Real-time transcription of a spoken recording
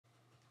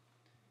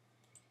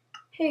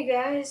Hey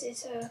guys,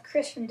 it's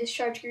Chris from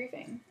Discharge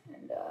Griefing,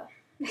 and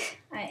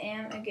I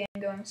am again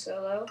going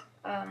solo.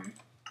 I'm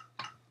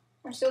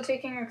still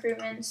taking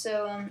recruitment,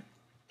 so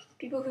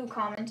people who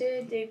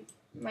commented, they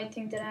might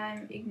think that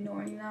I'm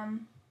ignoring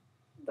them,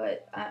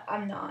 but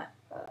I'm not.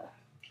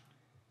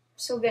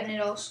 Still getting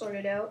it all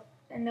sorted out,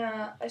 and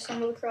I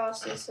stumbled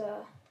across this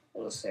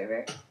little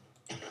server,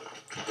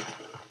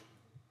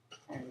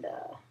 and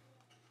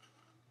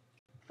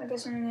I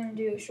guess I'm gonna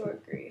do a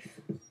short grief.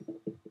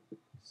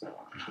 So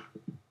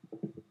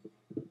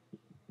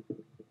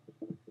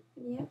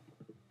yep.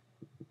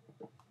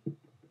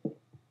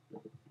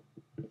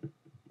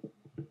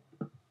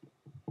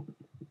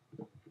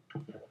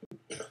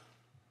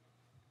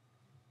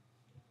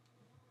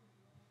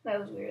 That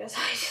was weird. I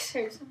thought I just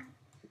heard something.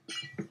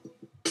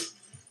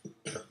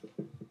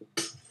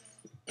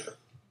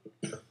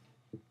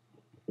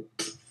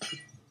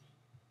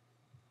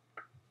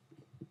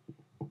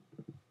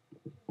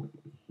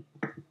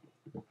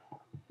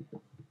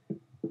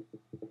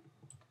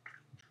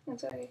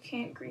 Looks like I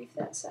can't grief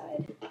that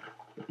side.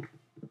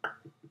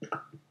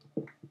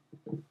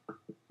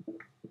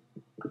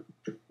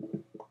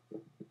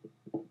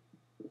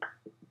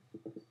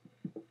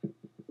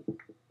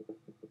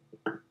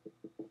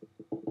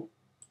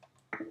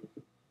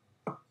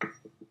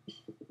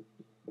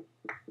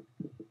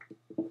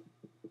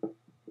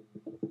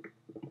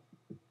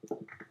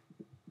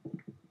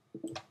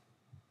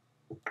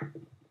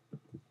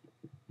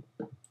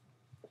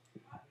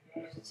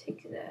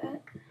 Take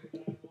that.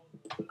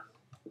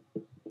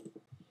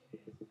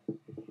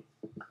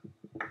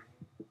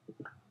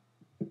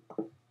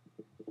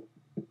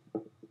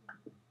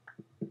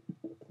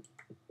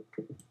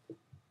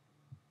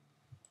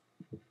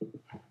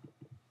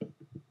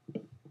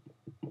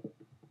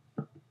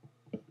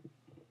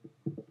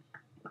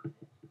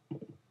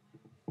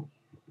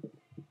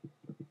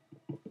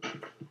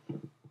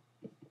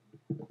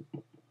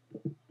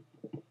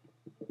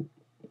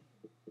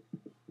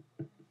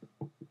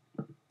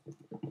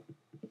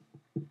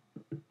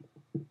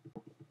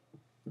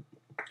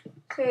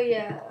 So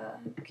yeah,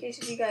 in case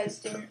if you guys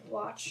didn't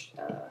watch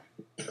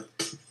the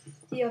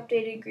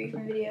updated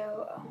griefing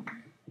video,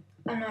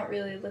 I'm not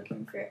really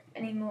looking for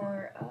any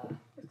more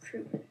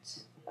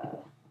recruitments.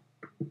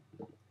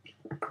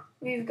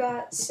 We've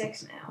got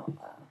 6 now.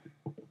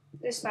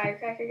 This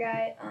firecracker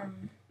guy,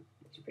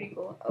 he's pretty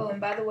cool. Oh,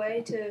 and by the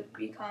way, to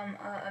become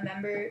a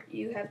member,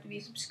 you have to be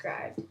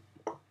subscribed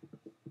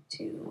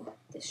to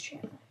this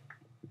channel.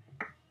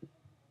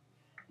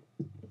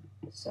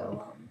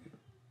 So,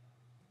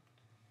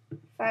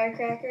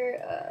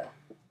 Firecracker,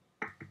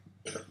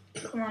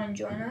 come on and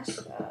join us.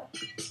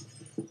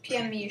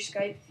 PM me your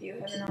Skype if you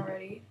haven't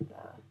already.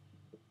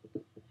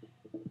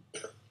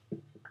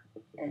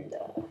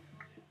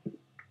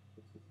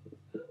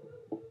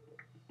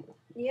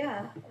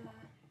 Yeah,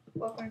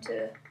 welcome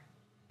to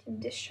Team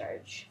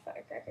Discharge,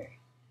 Firecracker.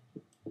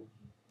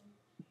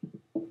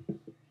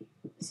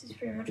 This is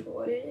pretty much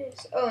what it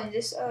is. Oh, and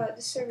this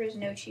server is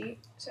no cheat.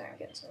 Sorry, I'm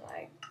getting some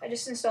lag. I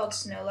just installed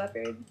Snow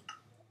Leopard,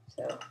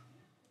 so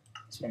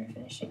it's been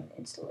finishing the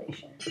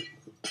installation.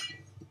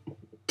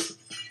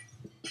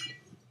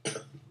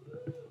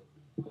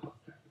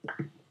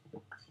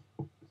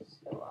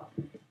 So,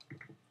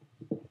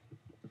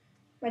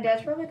 my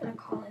dad's probably gonna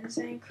call in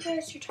saying,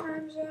 "Chris, your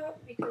time's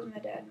up," because my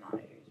dad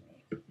monitors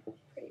me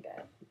pretty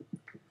bad.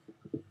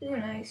 Ooh,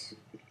 nice.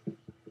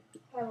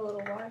 I have a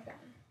little water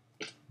fountain.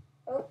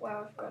 Oh,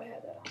 wow, I forgot I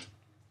had that on.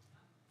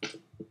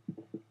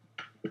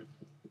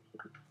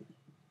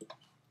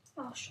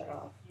 Oh, shut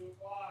off.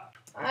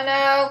 I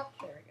know.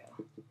 There we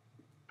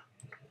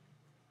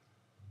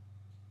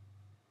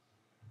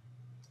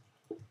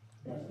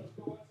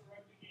go.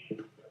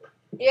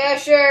 Yeah,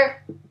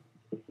 sure.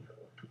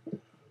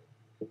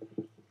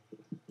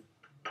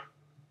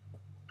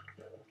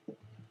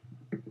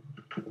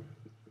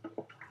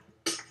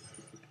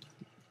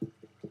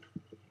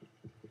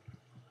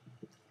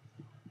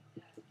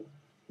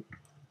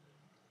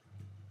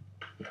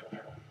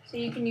 So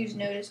you can use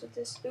notice with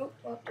this. Oop,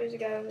 oh, there's a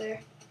guy over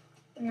there.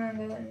 I'm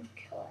gonna go and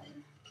kill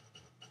him.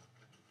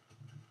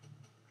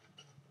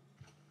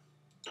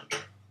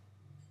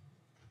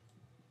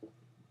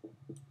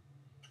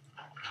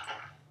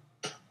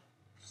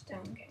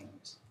 Stone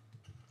Kings.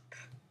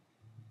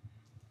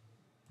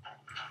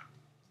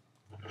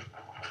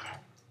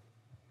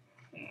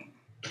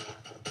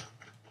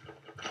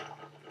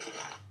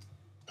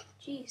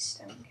 Jeez,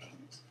 Stone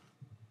Kings.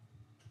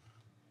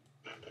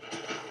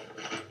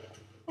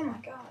 Oh my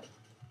god.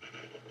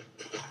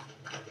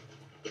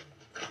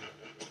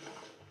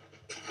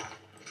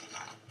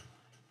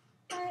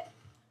 What?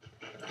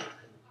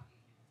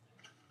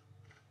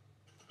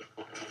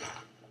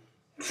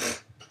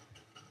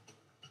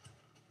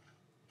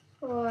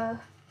 So,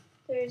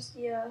 there's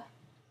the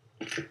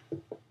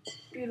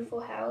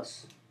beautiful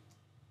house.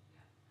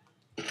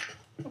 I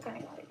kind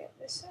of gotta get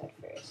this side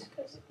first,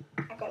 because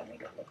I gotta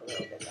make it look a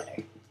little bit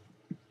better.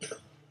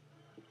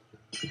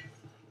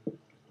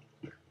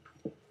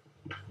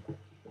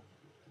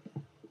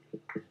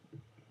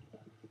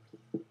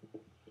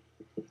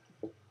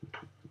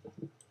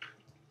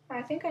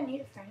 I think I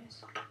need a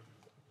furnace.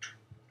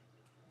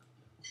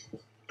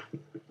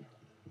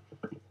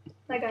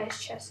 That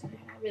guy's chest in there,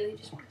 and I really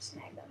just want to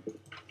snag them.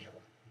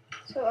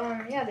 So,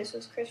 yeah, this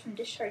was Chris from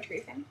Discharge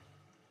Griefing.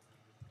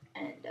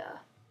 And,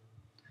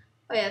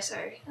 oh yeah,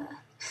 sorry,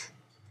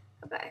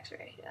 about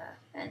X-Ray,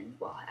 and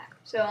Wall Hack.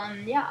 So,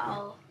 yeah,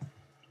 I'll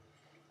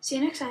see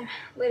you next time.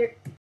 Later.